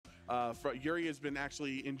Yuri has been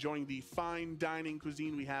actually enjoying the fine dining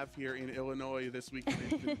cuisine we have here in Illinois this week.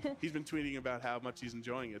 He's been tweeting about how much he's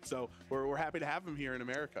enjoying it. So we're happy to have him here in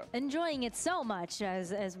America. Enjoying it so much,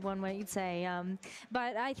 as one might say.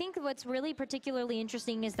 But I think what's really particularly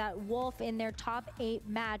interesting is that Wolfe in their top 8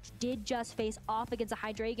 match did just face off against a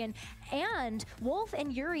Hydreigon, and Wolfe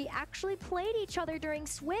and Yuri actually played each other during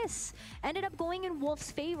Swiss. Ended up going in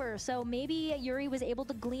Wolfe's favor, so maybe Yuri was able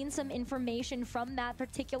to glean some information from that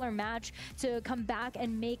particular match to come back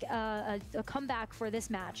and make a comeback for this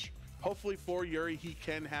match. Hopefully for Yuri, he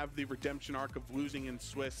can have the redemption arc of losing in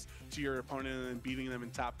Swiss to your opponent and then beating them in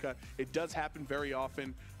Top Cut. It does happen very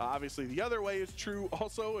often. Obviously, the other way is true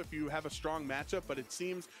also if you have a strong matchup, but it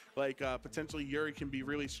seems like potentially Yuri can be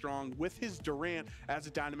really strong with his Durant as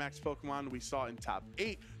a Dynamax Pokemon. We saw in Top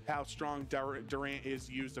 8 how strong Durant is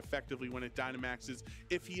used effectively when it Dynamaxes.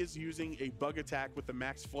 If he is using a bug attack with the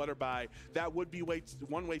max Flutterby, that would be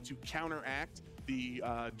one way to counteract the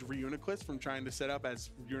Reuniclus from trying to set up, as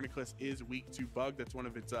Reuniclus is weak to bug. That's one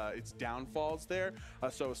of its downfalls there.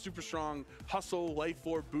 So a super strong Hustle, Life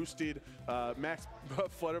Orb boosted max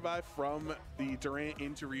Flutterby from the Durant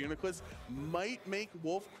into Reuniclus might make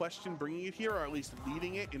Wolfe question bringing it here, or at least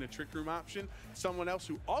leading it in a Trick Room option. Someone else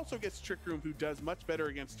who also gets Trick Room who does much better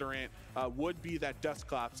against Durant would be that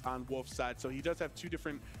Dusclops on Wolfe's side. So he does have 2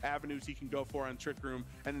 different avenues he can go for on Trick Room,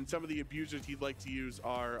 and then some of the abusers he'd like to use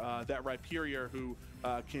are that Rhyperior, who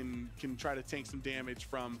can try to tank some damage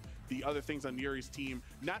from the other things on Yuri's team.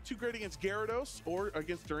 Not too great against Gyarados or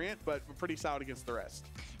against Durant, but pretty solid against the rest.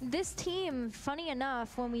 This team, funny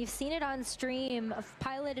enough, when we've seen it on stream,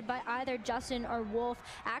 piloted by either Justin or Wolfe,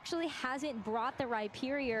 actually hasn't brought the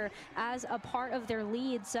Rhyperior as a part of their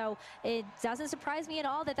lead. So it doesn't surprise me at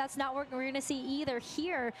all that that's not what we're going to see either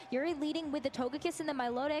here. Yuri leading with the Togekiss and the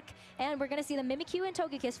Milotic, and we're going to see the Mimikyu and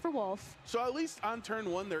Togekiss for Wolfe. So at least on turn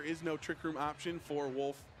 1, there is no Trick Room option for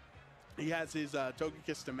Wolfe. He has his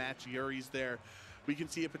Togekiss to match Yuri's there. We can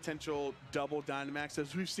see a potential double Dynamax,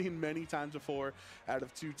 as we've seen many times before, out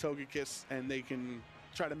of 2 Togekiss, and they can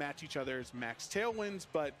try to match each other's max Tailwinds,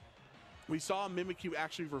 but we saw Mimikyu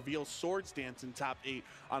actually reveal Swords Dance in top 8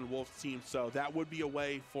 on Wolfe's team, so that would be a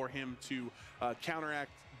way for him to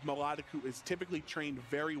counteract Melodic, who is typically trained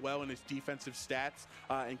very well in his defensive stats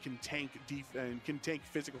and can tank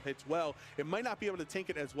physical hits well. It might not be able to tank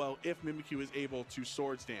it as well if Mimikyu is able to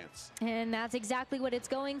Swords Dance. And that's exactly what it's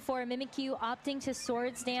going for. Mimikyu opting to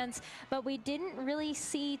Swords Dance, but we didn't really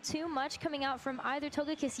see too much coming out from either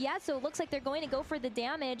Togekiss yet, so it looks like they're going to go for the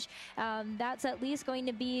damage. That's at least going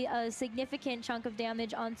to be a significant chunk of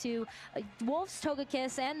damage onto Wolfe's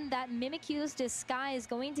Togekiss, and that Mimikyu's Disguise is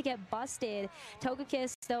going to get busted.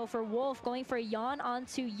 Togekiss, though, for Wolfe, going for a yawn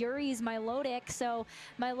onto Yuri's Milotic. So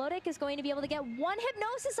Milotic is going to be able to get 1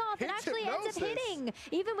 Hypnosis off and actually ends up hitting,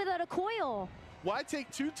 even without a coil. Why take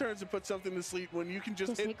 2 turns to put something to sleep when you can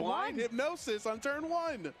just hit blind Hypnosis on turn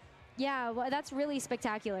 1? Yeah, well, that's really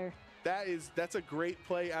spectacular. That's a great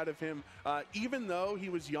play out of him, even though he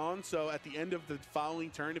was yawned. So at the end of the following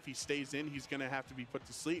turn, if he stays in, he's going to have to be put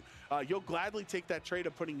to sleep. You'll gladly take that trade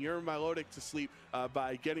of putting your Milotic to sleep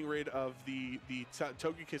by getting rid of the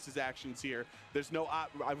Togekiss's actions here. There's no I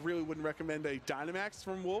really wouldn't recommend a Dynamax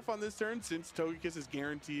from Wolfe on this turn, since Togekiss is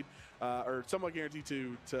guaranteed or somewhat guaranteed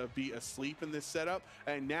to be asleep in this setup.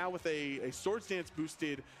 And now with a Swords Dance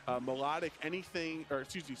boosted Melodic,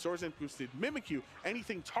 Swords Dance boosted Mimikyu,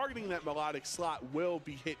 anything targeting that Melodic slot will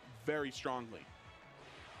be hit very strongly.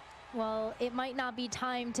 Well, it might not be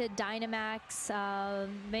time to Dynamax.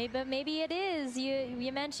 Maybe it is.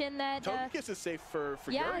 You mentioned that Togekiss is safe for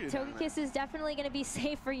Yuri. Yeah, Togekiss is definitely going to be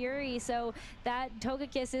safe for Yuri. So that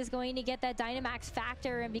Togekiss is going to get that Dynamax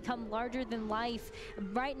factor and become larger than life,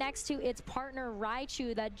 right next to its partner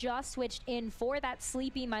Raichu that just switched in for that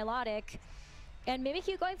sleepy Milotic. And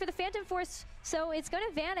Mimikyu going for the Phantom Force, so it's going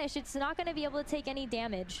to vanish. It's not going to be able to take any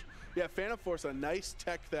damage. Yeah, Phantom Force, a nice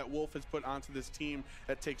tech that Wolfe has put onto this team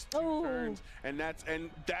that takes 2 turns, and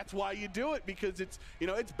that's why you do it, because it's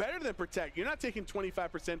better than Protect. You're not taking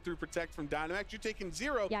 25% through Protect from Dynamax. You're taking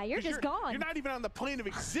 0. Yeah, you're just gone. You're not even on the plane of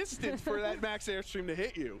existence for that Max Airstream to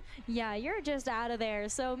hit you. Yeah, you're just out of there.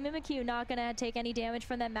 So Mimikyu not going to take any damage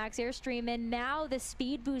from that Max Airstream, and now the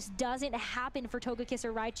speed boost doesn't happen for Togekiss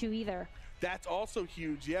or Raichu either. That's also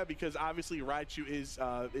huge, yeah, because obviously Raichu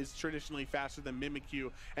is traditionally faster than Mimikyu,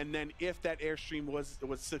 and then if that Airstream was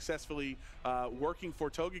successfully working for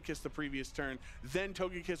Togekiss the previous turn, then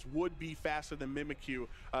Togekiss would be faster than Mimikyu,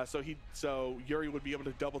 so Yuri would be able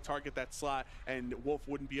to double target that slot, and Wolfe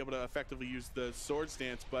wouldn't be able to effectively use the Swords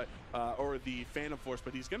Dance, or the Phantom Force,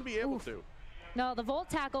 but he's going to be able to. No, the Volt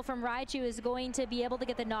tackle from Raichu is going to be able to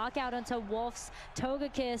get the knockout onto Wolfe's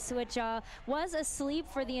Togekiss, which was asleep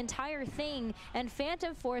for the entire thing. And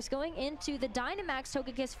Phantom Force going into the Dynamax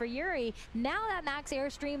Togekiss for Yuri. Now that Max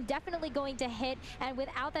Airstream definitely going to hit, and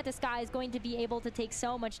without that Disguise going to be able to take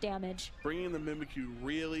so much damage. Bringing the Mimikyu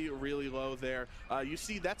really, really low there. You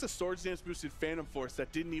see, that's a Swords Dance boosted Phantom Force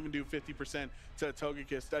that didn't even do 50% to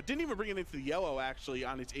Togekiss. Didn't even bring it into the yellow, actually,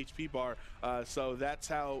 on its HP bar. So that's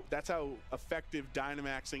how effective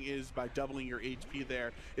Dynamaxing is by doubling your HP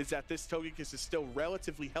there, is that this Togekiss is still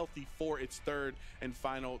relatively healthy for its third and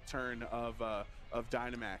final turn of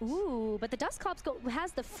Dynamax. Ooh, but the Dusclops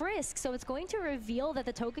has the Frisk, so it's going to reveal that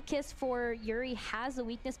the Togekiss for Yuri has the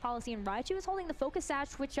weakness policy, and Raichu is holding the Focus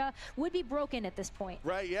Sash, which would be broken at this point.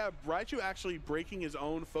 Right, yeah, Raichu actually breaking his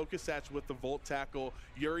own Focus Sash with the Volt Tackle.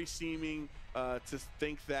 Yuri seeming to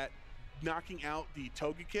think that knocking out the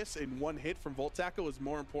Togekiss in one hit from Volt Tackle is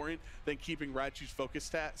more important than keeping Raichu's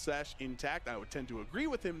Focus Sash intact. I would tend to agree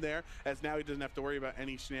with him there, as now he doesn't have to worry about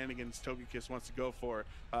any shenanigans Togekiss wants to go for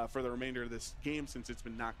the remainder of this game, since it's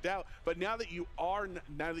been knocked out. But now that you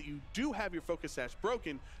do have your Focus Sash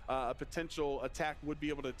broken, a potential attack would be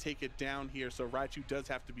able to take it down here. So Raichu does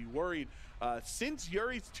have to be worried. Since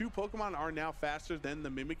Yuri's two Pokemon are now faster than the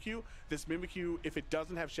Mimikyu, this Mimikyu, if it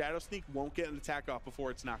doesn't have Shadow Sneak, won't get an attack off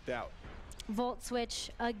before it's knocked out. Volt Switch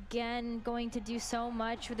again going to do so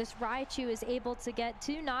much. This Raichu is able to get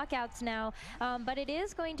 2 knockouts now, but it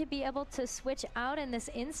is going to be able to switch out in this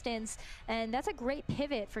instance, and that's a great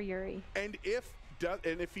pivot for Yuri. And if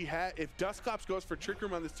Dusclops goes for Trick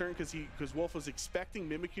Room on this turn, because Wolfe was expecting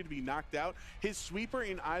Mimikyu to be knocked out, his sweeper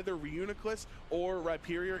in either Reuniclus or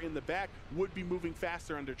Rhyperior in the back would be moving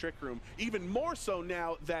faster under Trick Room. Even more so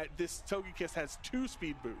now that this Togekiss has 2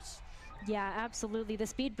 speed boosts. Yeah, absolutely. The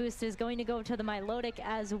speed boost is going to go to the Milotic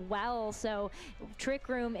as well. So Trick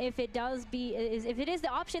Room, if it is the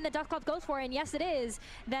option that Dusclops goes for, and yes it is,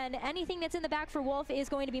 then anything that's in the back for Wolfe is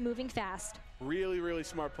going to be moving fast. Really, really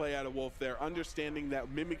smart play out of Wolfe there, understanding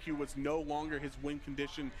that Mimikyu was no longer his win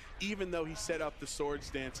condition, even though he set up the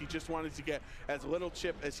Swords Dance. He just wanted to get as little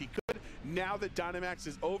chip as he could. Now that Dynamax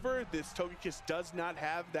is over, this Togekiss does not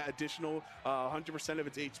have that additional 100% of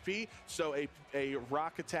its HP, so a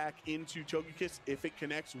rock attack into Togekiss, if it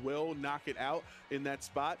connects, will knock it out in that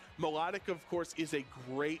spot. Melodic, of course, is a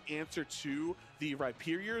great answer to the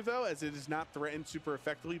Rhyperior, though, as it is not threatened super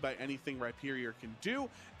effectively by anything Rhyperior can do,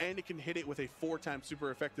 and it can hit it with a 4-time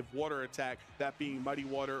super effective water attack, that being Muddy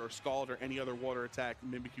Water or Scald or any other water attack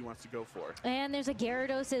Mimikyu wants to go for. And there's a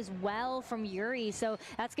Gyarados as well from Yuri, so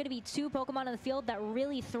that's going to be 2 Pokemon on the field that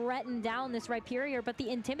really threaten down this Rhyperior, but the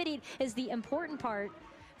Intimidate is the important part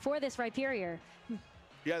for this Rhyperior.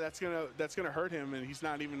 Yeah, that's gonna hurt him, and he's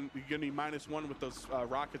not even gonna be -1 with those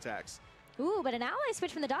rock attacks. Ooh, but an ally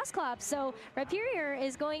switch from the Dusclops, so Rhyperior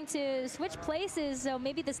is going to switch places, so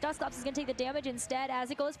maybe this Dusclops is going to take the damage instead,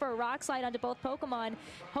 as it goes for a Rock Slide onto both Pokemon.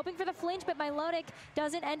 Hoping for the flinch, but Milotic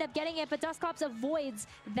doesn't end up getting it, but Dusclops avoids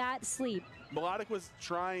that sleep. Melodic was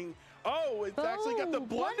trying... Oh, it's actually got the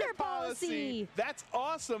Blunder Policy. That's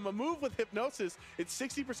awesome. A move with Hypnosis. It's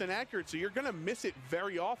 60% accurate, so you're going to miss it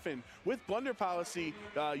very often. With Blunder Policy,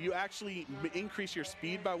 you actually increase your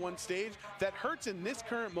speed by 1 stage. That hurts in this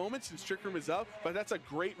current moment since Trick Room is up, but that's a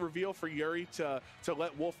great reveal for Yuri to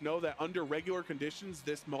let Wolfe know that under regular conditions,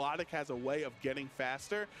 this Melodic has a way of getting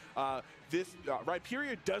faster. This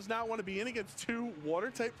Rhyperior does not want to be in against 2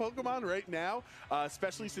 Water-type Pokemon right now,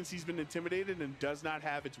 especially since he's been intimidated and does not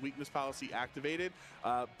have its weakness policy activated.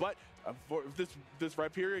 But this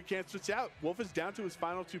Rhyperior can't switch out. Wolfe is down to his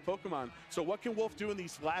final 2 Pokemon. So what can Wolfe do in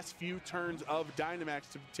these last few turns of Dynamax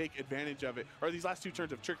to take advantage of it? Or these last 2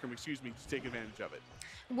 turns of Trick Room, excuse me, to take advantage of it?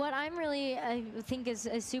 What I think is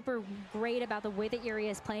super great about the way that Yuri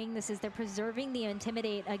is playing this is they're preserving the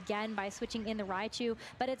Intimidate again by switching in the Raichu,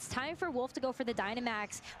 but it's time for Wolfe to go for the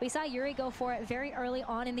Dynamax. We saw Yuri go for it very early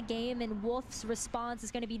on in the game, and Wolfe's response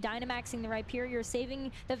is going to be Dynamaxing the Rhyperior,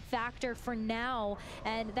 saving the factor for now,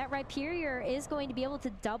 and that Rhyperior is going to be able to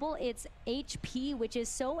double its HP, which is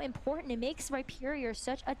so important. It makes Rhyperior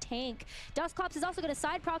such a tank. Dusclops is also going to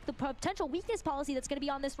side proc the potential weakness policy that's going to be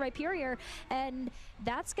on this Rhyperior, and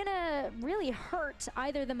that's going to really hurt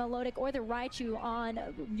either the Milotic or the Raichu on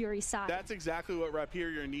Yuri's side. That's exactly what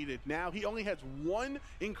Rhyperior needed. Now, he only has 1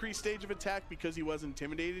 increased stage of attack because he was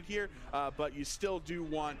intimidated here, but you still do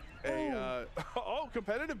want a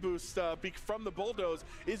competitive boost from the Bulldoze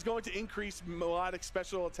is going to increase Melodic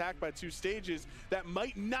special attack by 2 stages. That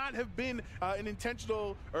might not have been an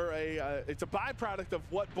intentional or it's a byproduct of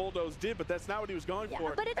what Bulldoze did, but that's not what he was going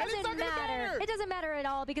for. But it doesn't matter. It doesn't matter at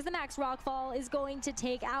all because the max rockfall is going to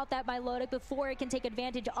take out that Milotic before it can take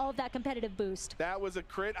advantage of that competitive boost. That was a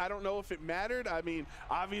crit. I don't know if it mattered. I mean,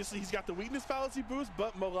 obviously he's got the weakness fallacy boost,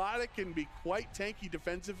 but Melodic can be quite tanky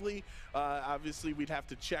defensively. Obviously, we'd have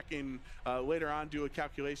to check in later on, do a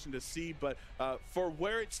calculation to see, but for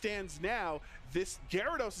where it stands now, this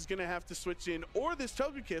Gyarados is going to have to switch in, or this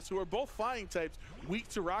Togekiss, who are both flying types, weak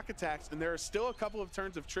to rock attacks, and there are still a couple of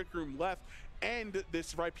turns of Trick Room left, and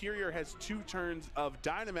this Rhyperior has 2 turns of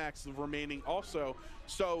Dynamax remaining also.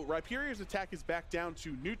 So Rhyperior's attack is back down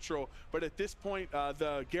to neutral, but at this point,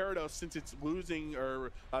 the Gyarados, since it's losing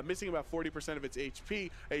or missing about 40% of its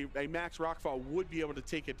HP, a max Rockfall would be able to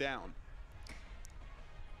take it down.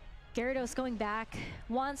 Gyarados going back,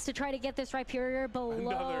 wants to try to get this Rhyperior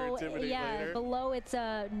below, below its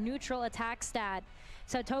neutral attack stat.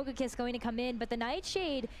 So Togekiss going to come in, but the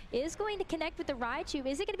Nightshade is going to connect with the Raichu.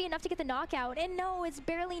 Is it going to be enough to get the knockout? And no, it's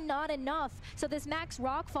barely not enough. So this max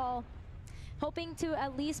Rockfall, hoping to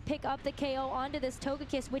at least pick up the KO onto this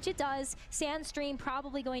Togekiss, which it does. Sandstream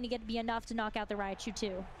probably going to be enough to knock out the Raichu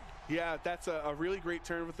too. Yeah, that's a really great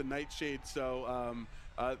turn with the Nightshade. So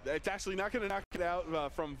it's actually not going to knock it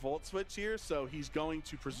out from Volt Switch here, so he's going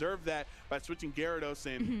to preserve that by switching Gyarados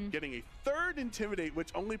and getting a 3rd Intimidate, which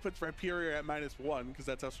only puts Rhyperior at -1, because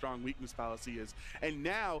that's how strong Weakness Fallacy is. And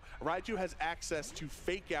now, Raichu has access to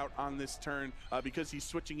Fake Out on this turn because he's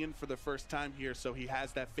switching in for the first time here, so he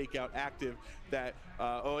has that Fake Out active that,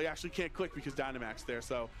 he actually can't click because Dynamax there,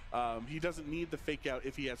 so he doesn't need the Fake Out.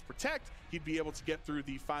 If he has Protect, he'd be able to get through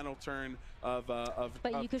the final turn of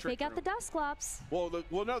But you could fake out the Dusclops.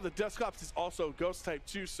 Well, no, the Dusclops is also Ghost type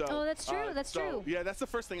too, so. Oh, that's true. That's true. Yeah, that's the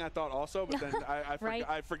first thing I thought also, but then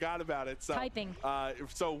I forgot about it. So, typing.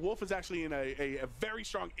 So Wolf is actually in a very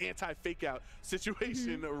strong anti-fake out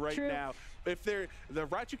situation right now. If the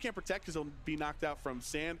Raichu can't protect because he'll be knocked out from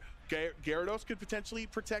Sand, Gyarados could potentially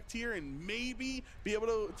protect here and maybe be able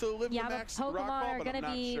to live the max Pokemon Rockfall, are going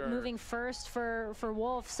to be moving first for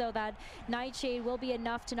Wolf, so that Nightshade will be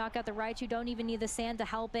enough to knock out the Raichu. Don't even need the Sand to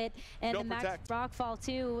help it. And the max Rockfall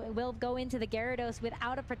too will go into the Gyarados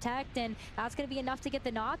without a Protect, and that's going to be enough to get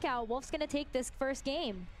the knockout. Wolf's going to take this first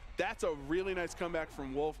game. That's a really nice comeback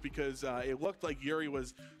from Wolf because it looked like Yuri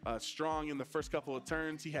was strong in the first couple of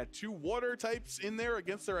turns. He had 2 water types in there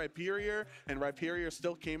against the Rhyperior, and Rhyperior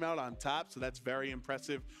still came out on top, so that's very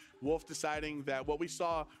impressive. Wolf deciding that what we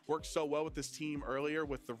saw worked so well with this team earlier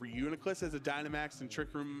with the Reuniclus as a Dynamax and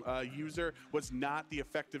Trick Room user was not the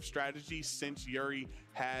effective strategy, since Yuri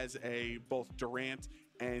has both Durant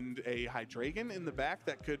and a Hydreigon in the back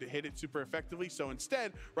that could hit it super effectively. So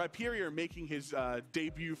instead, Rhyperior making his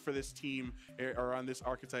debut for this team or on this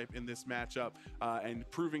archetype in this matchup and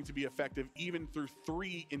proving to be effective even through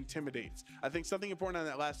 3 Intimidates. I think something important on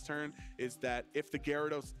that last turn is that if the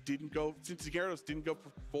Gyarados didn't go, since the Gyarados didn't go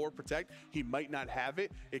for Protect, he might not have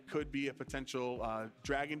it. It could be a potential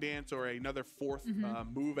Dragon Dance or another 4th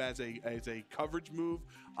move as a coverage move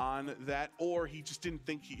on that, or he just didn't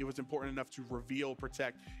think it was important enough to reveal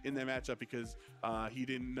Protect in that matchup because he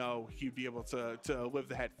didn't know he'd be able to live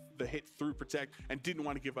the hit through Protect and didn't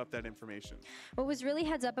want to give up that information. What was really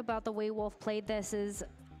heads up about the way Wolf played this is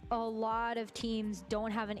a lot of teams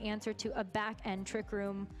don't have an answer to a back end Trick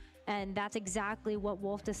Room, and that's exactly what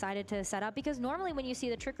Wolf decided to set up, because normally when you see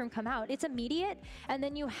the Trick Room come out, it's immediate, and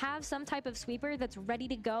then you have some type of sweeper that's ready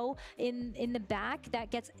to go in the back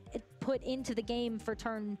that gets put into the game for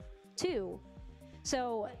turn 2.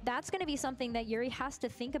 So that's going to be something that Yuri has to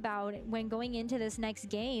think about when going into this next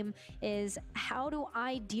game, is how do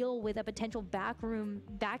I deal with a potential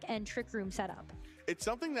back-end Trick Room setup? It's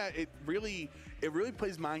something that it really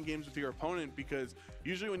plays mind games with your opponent, because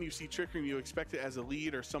usually when you see Trick Room, you expect it as a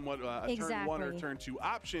lead or somewhat a turn 1 or turn 2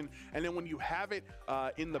 option, and then when you have it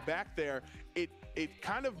in the back there, it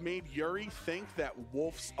kind of made Yuri think that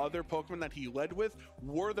Wolf's other Pokemon that he led with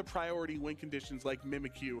were the priority win conditions, like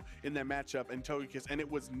Mimikyu in that matchup and Togekiss, and it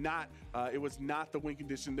was not the win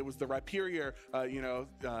condition. It was the Rhyperior,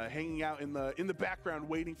 hanging out in the background,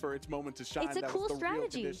 waiting for its moment to shine. It's a cool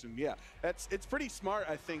strategy. Yeah, it's pretty smart,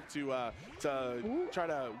 I think, to try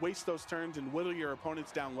to waste those turns and whittle your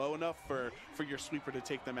opponents down low enough for your sweeper to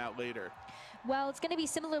take them out later. Well, it's going to be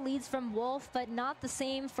similar leads from Wolf, but not the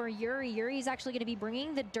same for Yuri. Yuri's actually going to be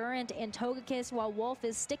bringing the Durant and Togekiss, while Wolf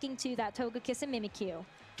is sticking to that Togekiss and Mimikyu.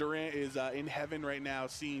 Durant is in heaven right now,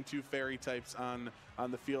 seeing 2 fairy types on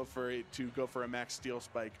the field for it to go for a max Steel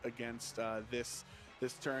Spike against this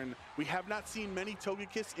this turn. We have not seen many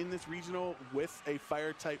Togekiss in this regional with a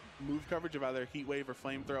fire type move coverage of either Heat Wave or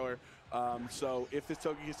Flamethrower. So if this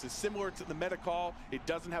Togekiss is similar to the Meta Call, it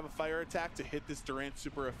doesn't have a fire attack to hit this Durant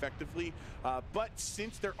super effectively. But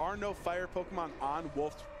since there are no fire Pokemon on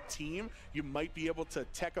Wolf's team, you might be able to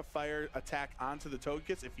tech a fire attack onto the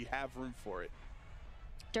Togekiss if you have room for it.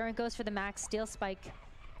 Durant goes for the max Steel Spike.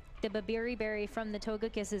 The Babiri Berry from the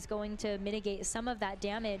Togekiss is going to mitigate some of that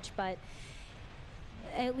damage, but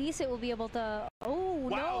at least it will be able to... Oh, wow.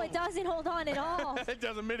 No, it doesn't hold on at all. It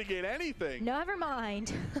doesn't mitigate anything. Never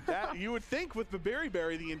mind. You would think with the Berry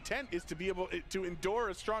Berry, the intent is to be able to endure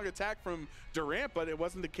a strong attack from Durant, but it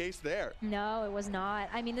wasn't the case there. No, it was not.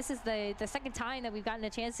 I mean, this is the second time that we've gotten a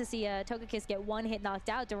chance to see Togekiss get one hit knocked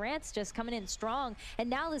out. Durant's just coming in strong. And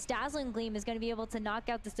now this Dazzling Gleam is going to be able to knock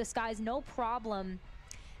out this Disguise no problem.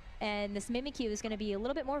 And this Mimikyu is going to be a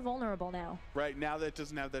little bit more vulnerable now. Right, now that it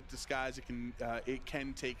doesn't have that Disguise, it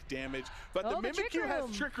can take damage. But the Mimikyu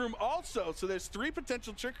has Trick Room also, so there's 3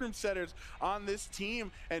 potential Trick Room setters on this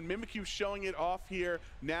team, and Mimikyu showing it off here,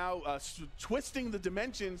 now twisting the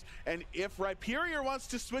dimensions, and if Rhyperior wants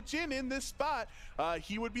to switch in this spot,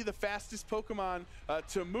 he would be the fastest Pokemon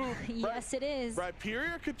to move. Yes, it is.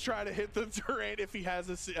 Rhyperior could try to hit the Durant if he has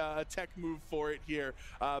a tech move for it here,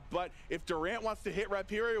 but if Durant wants to hit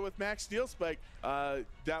Rhyperior with max Steel Spike,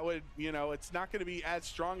 that would, it's not going to be as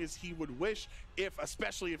strong as he would wish,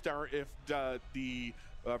 especially if the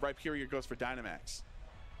Rhyperior goes for Dynamax.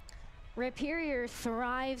 Rhyperior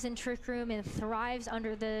thrives in Trick Room and thrives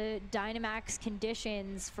under the Dynamax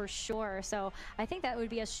conditions for sure. So I think that would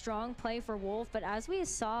be a strong play for Wolf. But as we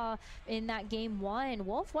saw in that game 1,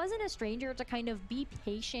 Wolf wasn't a stranger to kind of be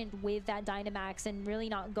patient with that Dynamax and really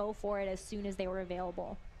not go for it as soon as they were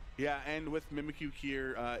available. Yeah, and with Mimikyu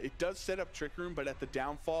here, it does set up Trick Room, but at the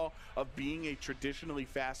downfall of being a traditionally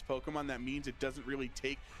fast Pokemon, that means it doesn't really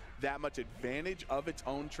take that much advantage of its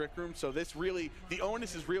own Trick Room. So this really, the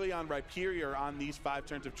onus is really on Rhyperior on these 5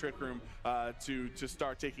 turns of Trick Room to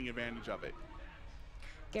start taking advantage of it.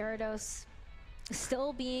 Gyarados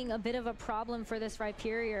still being a bit of a problem for this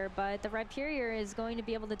Rhyperior, but the Rhyperior is going to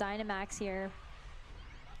be able to Dynamax here.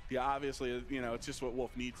 Yeah, obviously, it's just what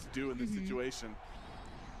Wolf needs to do in this situation.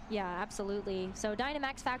 Yeah, absolutely. So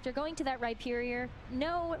Dynamax Factor going to that Rhyperior.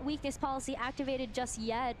 No weakness policy activated just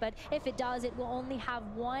yet, but if it does, it will only have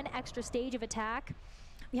 1 extra stage of attack.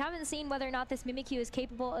 We haven't seen whether or not this Mimikyu is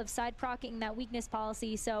capable of side-procking that weakness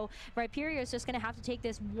policy, so Rhyperior is just going to have to take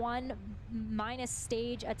this 1 minus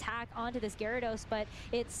stage attack onto this Gyarados, but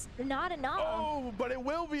it's not enough. Oh, but it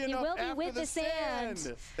will be enough after with the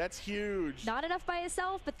sand. That's huge. Not enough by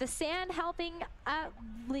itself, but the sand helping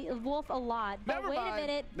Wolf a lot. But wait a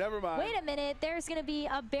minute. Never mind. Wait a minute. There's going to be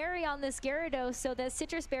a berry on this Gyarados, so the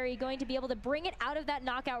Citrus Berry going to be able to bring it out of that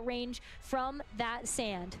knockout range from that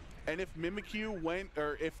sand. And if Mimikyu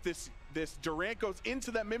if this Durant goes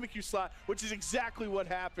into that Mimikyu slot, which is exactly what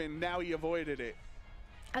happened, now he avoided it.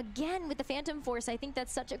 Again, with the Phantom Force, I think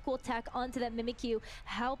that's such a cool tech onto that Mimikyu,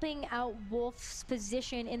 helping out Wolf's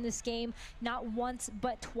position in this game, not once,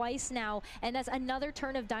 but twice now. And that's another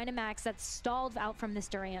turn of Dynamax that's stalled out from this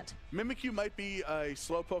Durant. Mimikyu might be a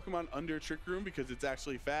slow Pokemon under Trick Room because it's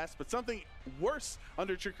actually fast, but something worse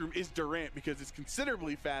under Trick Room is Durant because it's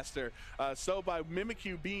considerably faster. So by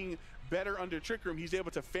Mimikyu being better under Trick Room, he's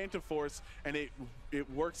able to Phantom Force, and it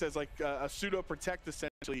works as like a pseudo protect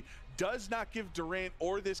essentially. Does not give Durant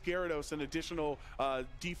or this Gyarados an additional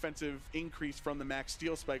defensive increase from the max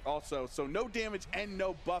Steel Spike also. So no damage and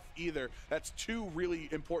no buff either. That's 2 really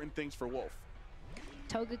important things for Wolf.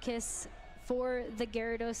 Togekiss for the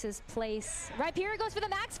Gyarados' place. Rhyperior goes for the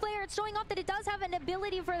Max Flare. It's showing off that it does have an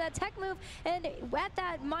ability for that tech move, and at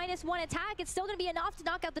that -1 attack, it's still going to be enough to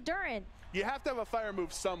knock out the Durant. You have to have a fire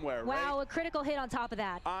move somewhere, right? Wow, a critical hit on top of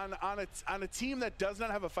that. On a team that does not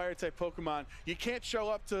have a fire type Pokemon, you can't show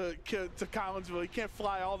up to Collinsville. You can't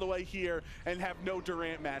fly all the way here and have no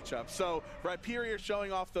Durant matchup. So Rhyperior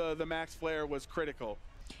showing off the Max Flare was critical.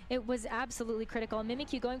 It was absolutely critical.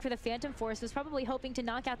 Mimikyu going for the Phantom Force was probably hoping to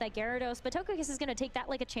knock out that Gyarados, but Togekiss is going to take that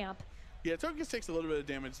like a champ. Yeah, Togekiss takes a little bit of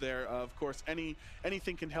damage there. Of course,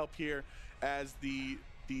 anything can help here, as the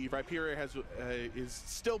Rhyperior is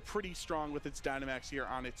still pretty strong with its Dynamax here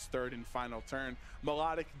on its 3rd and final turn.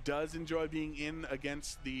 Melodic does enjoy being in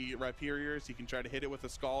against the Rhyperiors. He can try to hit it with a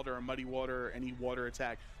Scald or a Muddy Water or any water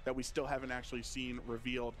attack that we still haven't actually seen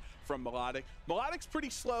revealed from Melodic. Melodic's pretty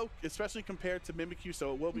slow, especially compared to Mimikyu,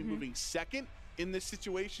 so it will be moving 2nd. in this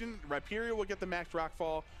situation. Rhyperior will get the max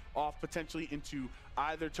rockfall off potentially into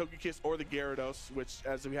either Togekiss or the Gyarados, which,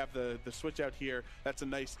 as we have the switch out here, that's a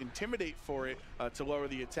nice Intimidate for it to lower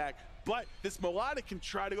the attack. But this Melodic can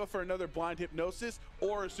try to go for another Blind Hypnosis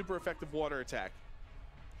or a super effective Water attack.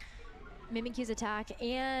 Mimikyu's attack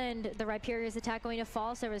and the Rhyperior's attack going to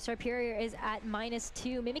fall, so this Rhyperior is at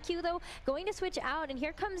 -2. Mimikyu, though, going to switch out, and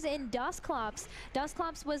here comes in Dusclops.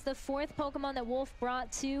 Dusclops was the 4th Pokemon that Wolfe brought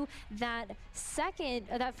to that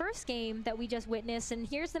first game that we just witnessed, and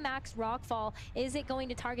here's the max Rockfall. Is it going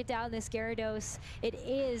to target down this Gyarados? It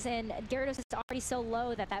is, and Gyarados is already so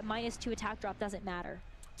low that that -2 attack drop doesn't matter.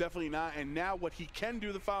 Definitely not, and now what he can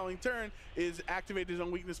do the following turn is activate his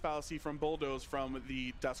own weakness fallacy from Bulldoze from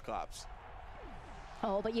the Dusclops.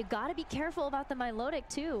 Oh, but you gotta be careful about the Milotic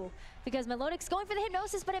too, because Milodic's going for the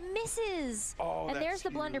Hypnosis, but it misses. Oh, and there's the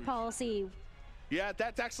huge. Blunder Policy. Yeah,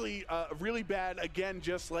 that's actually really bad. Again,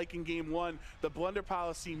 just like in game 1, the Blunder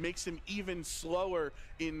Policy makes him even slower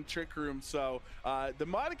in Trick Room. So the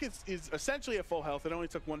Melodic is essentially at full health. It only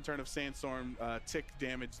took 1 turn of Sandstorm tick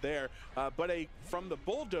damage there. But from the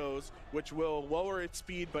Bulldoze, which will lower its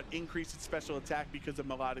speed but increase its special attack because of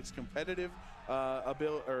Melodic's competitive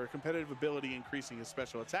ability increasing his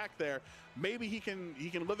special attack there. Maybe he can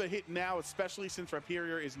live a hit now, especially since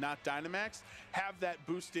Rhyperior is not Dynamax, have that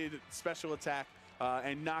boosted special attack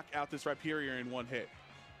and knock out this Rhyperior in 1 hit.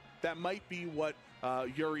 That might be what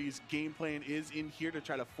Yuri's game plan is in here to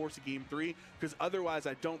try to force a game 3, because otherwise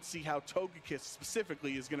I don't see how Togekiss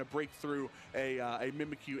specifically is going to break through a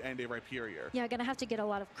Mimikyu and a Rhyperior. Yeah, gonna have to get a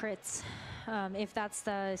lot of crits if that's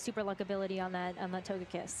the super luck ability on that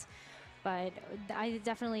Togekiss. But I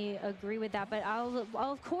definitely agree with that. But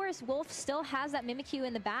of course, Wolfe still has that Mimikyu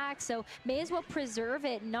in the back, so may as well preserve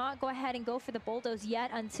it, not go ahead and go for the Bulldoze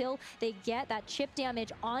yet until they get that chip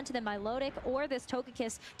damage onto the Milotic or this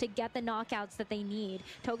Togekiss to get the knockouts that they need.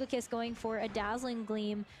 Togekiss going for a Dazzling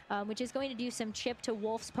Gleam, which is going to do some chip to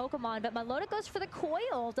Wolfe's Pokemon, but Milotic goes for the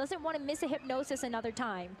Coil, doesn't want to miss a Hypnosis another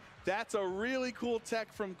time. That's a really cool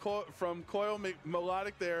tech from Coil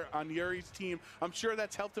Melodic there on Yuri's team. I'm sure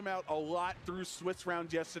that's helped him out a lot through Swiss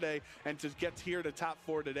rounds yesterday, and to get here to top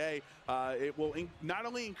 4 today, it will not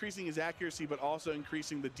only increasing his accuracy, but also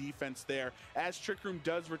increasing the defense there. As Trick Room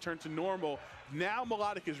does return to normal, now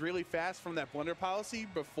Melodic is really fast from that Blunder Policy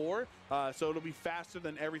before, so it'll be faster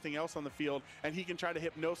than everything else on the field, and he can try to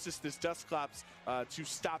Hypnosis this Dusclops to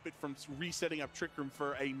stop it from resetting up Trick Room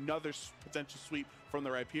for another potential sweep from the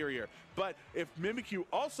Rhyperior. But if Mimikyu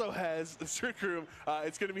also has the Trick Room,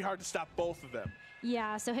 it's going to be hard to stop both of them.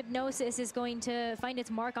 Yeah, so Hypnosis is going to find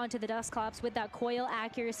its mark onto the Dusclops with that Coil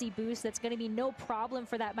accuracy boost. That's going to be no problem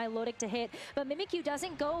for that Milotic to hit. But Mimikyu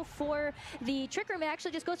doesn't go for the Trick Room. It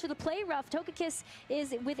actually just goes for the Play Rough. Togekiss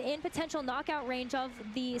is within potential knockout range of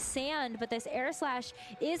the Sand, but this Air Slash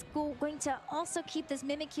is going to also keep this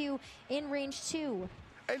Mimikyu in range too.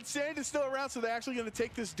 And Sand is still around, so they're actually going to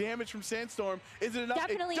take this damage from Sandstorm. Is it enough?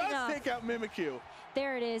 Definitely it does enough. Take out Mimikyu.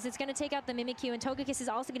 There it is. It's going to take out the Mimikyu, and Togekiss is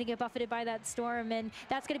also going to get buffeted by that Storm, and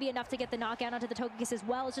that's going to be enough to get the knockout onto the Togekiss as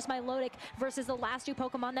well. It's just Milotic versus the last 2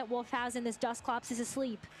 Pokemon that Wolfe has, and this Dusclops is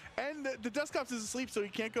asleep. And the Dusclops is asleep, so he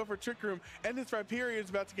can't go for Trick Room. And this Rhyperior is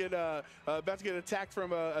about to get attacked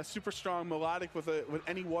from a super strong Melodic with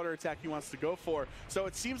any water attack he wants to go for. So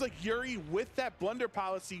it seems like Yuri, with that Blunder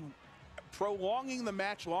Policy, prolonging the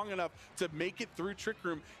match long enough to make it through Trick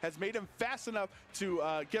Room, has made him fast enough to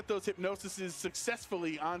get those Hypnosises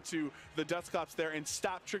successfully onto the Dusclops there and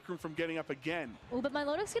stop Trick Room from getting up again. Oh, but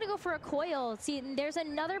Milodic's going to go for a Coil. See, there's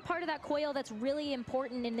another part of that Coil that's really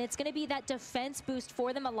important, and it's going to be that defense boost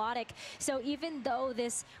for the Melodic. So even though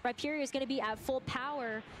this Rhyperior is going to be at full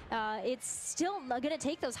power, it's still going to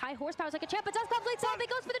take those high horsepowers like a champ. But Dusclops lights off, it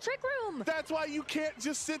goes for the Trick Room. That's why you can't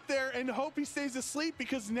just sit there and hope he stays asleep,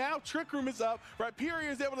 because now Trick Room is up.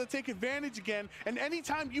 Rhyperior is able to take advantage again, and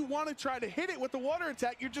anytime you want to try to hit it with the water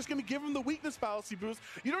attack, you're just going to give him the weakness fallacy boost.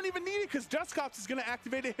 You don't even need it, because Dusclops is going to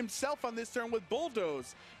activate it himself on this turn with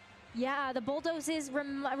Bulldoze. Yeah, the Bulldoze is,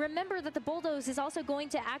 remember that the Bulldoze is also going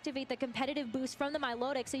to activate the competitive boost from the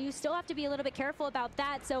Milotic, so you still have to be a little bit careful about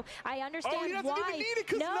that. So I understand why. Oh, he doesn't even need it,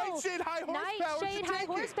 because Nightshade high horsepower. Nightshade high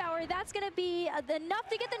horsepower, that's going to be enough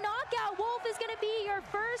to get the knockout. Wolfe is going to be your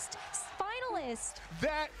first finalist.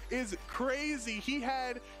 That is crazy.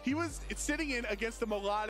 He was sitting in against the Melodic